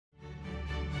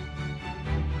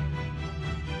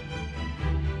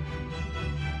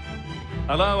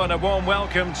Hello and a warm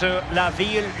welcome to La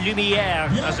Ville Lumière,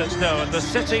 as it's known, the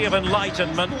city of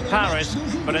enlightenment, Paris,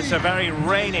 but it's a very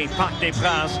rainy Parc des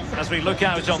Princes as we look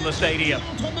out on the stadium.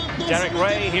 Derek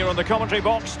Ray here on the commentary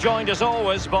box, joined as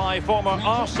always by former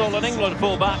Arsenal and England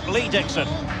fullback Lee Dixon.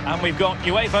 And we've got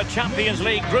UEFA Champions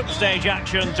League group stage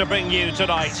action to bring you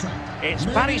tonight. It's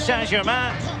Paris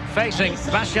Saint-Germain facing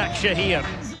Basaksehir.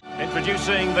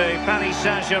 Introducing the Paris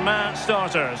Saint-Germain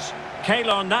starters.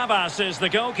 Keylor Navas is the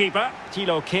goalkeeper.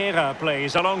 Thilo Kehrer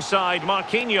plays alongside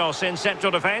Marquinhos in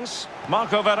central defence.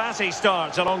 Marco Verratti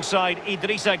starts alongside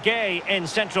Idrissa Gueye in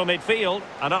central midfield.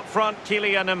 And up front,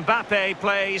 Kylian Mbappe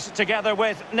plays together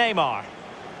with Neymar.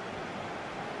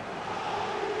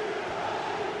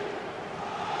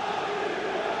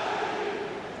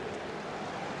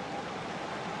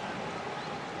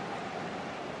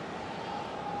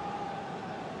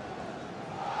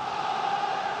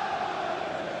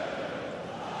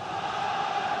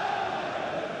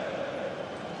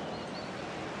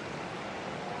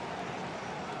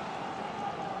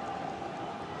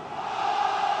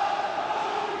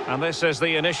 And this is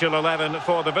the initial 11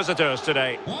 for the visitors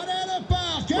today.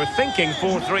 We're thinking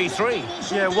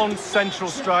 4-3-3. Yeah, one central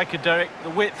striker, Derek. The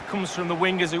width comes from the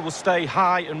wingers who will stay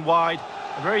high and wide.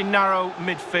 A very narrow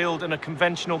midfield and a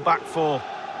conventional back four.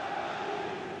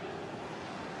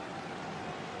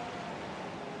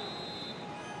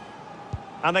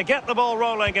 And they get the ball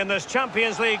rolling in this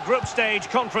Champions League group stage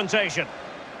confrontation.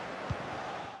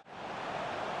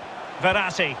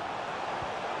 Verratti.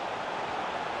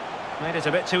 Made it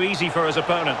a bit too easy for his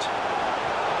opponent. Mbappe!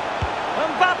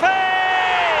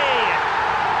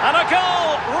 And a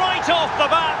goal right off the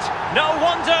bat. No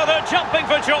wonder they're jumping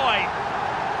for joy.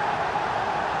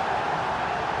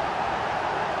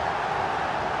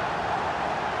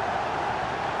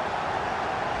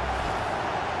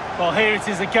 Well, here it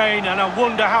is again, and I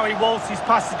wonder how he waltzes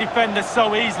past the defender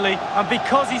so easily. And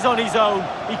because he's on his own,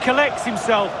 he collects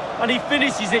himself and he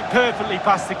finishes it perfectly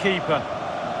past the keeper.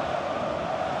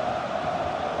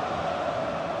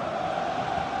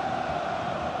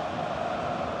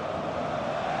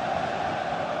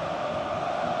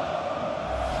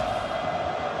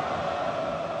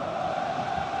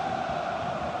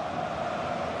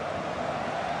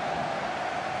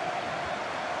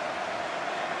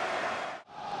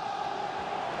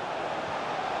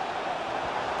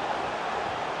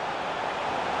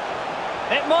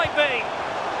 It might be.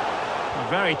 A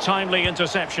very timely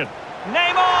interception.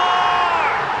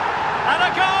 Neymar! And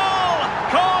a goal!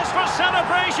 Cause for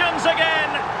celebrations again.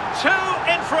 2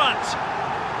 in front.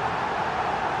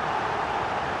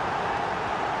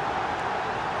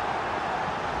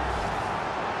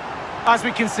 As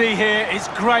we can see here, it's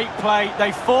great play.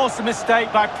 They force a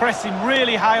mistake by pressing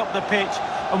really high up the pitch.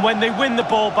 And when they win the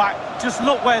ball back, just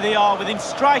look where they are, within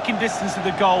striking distance of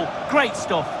the goal. Great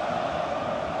stuff.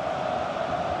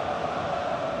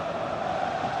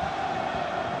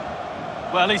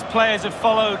 Well, his players have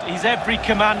followed his every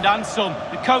command and some.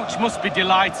 The coach must be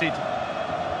delighted.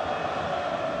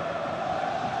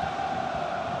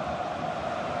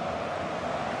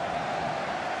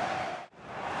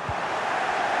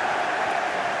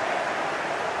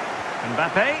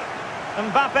 Mbappe.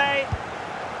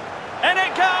 In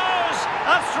it goes!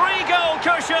 A 3-goal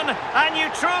cushion, and you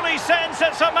truly sense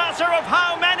it's a matter of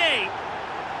how many.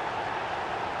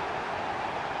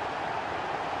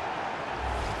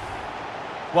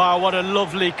 Wow, what a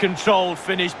lovely controlled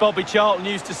finish. Bobby Charlton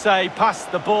used to say, pass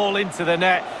the ball into the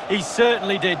net. He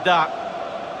certainly did that.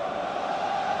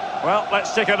 Well,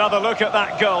 let's take another look at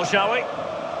that goal, shall we?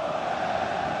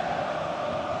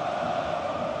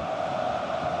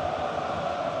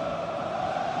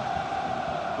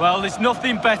 Well, there's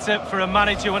nothing better for a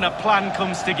manager when a plan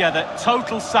comes together.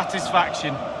 Total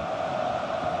satisfaction.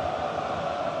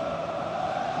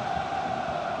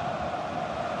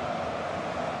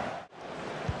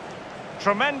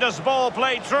 Tremendous ball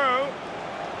played through.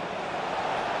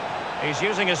 He's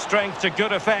using his strength to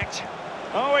good effect.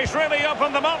 Oh, he's really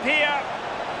opened them up here.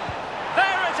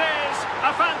 There it is!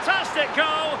 A fantastic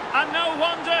goal, and no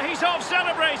wonder he's off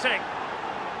celebrating.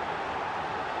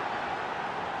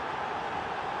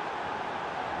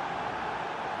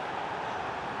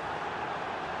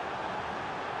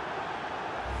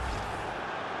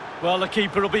 Well, the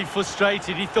keeper will be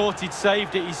frustrated. He thought he'd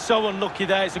saved it. He's so unlucky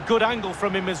there. It's a good angle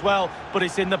from him as well, but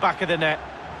it's in the back of the net.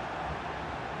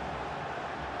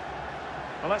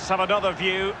 Well, let's have another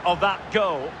view of that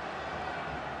goal.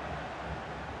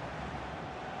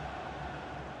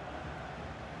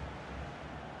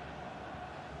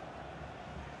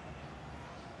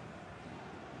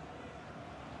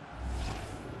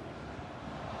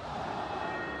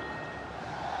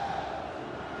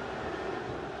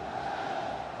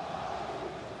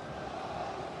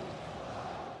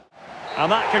 And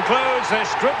that concludes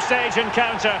this group stage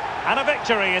encounter, and a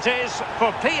victory it is for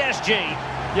PSG.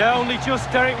 Yeah, only just,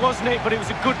 Derek, wasn't it? But it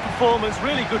was a good performance,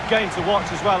 really good game to watch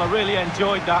as well. I really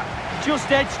enjoyed that. Just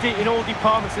edged it in all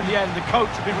departments in the end. The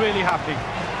coach would be really happy.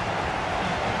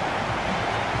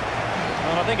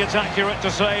 Well, I think it's accurate to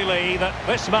say, Lee, that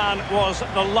this man was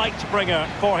the light bringer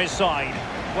for his side.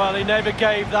 Well, he never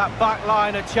gave that back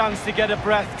line a chance to get a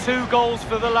breath. 2 goals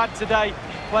for the lad today.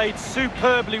 Played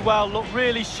superbly well, looked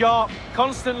really sharp,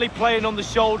 constantly playing on the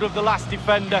shoulder of the last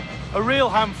defender. A real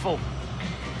handful.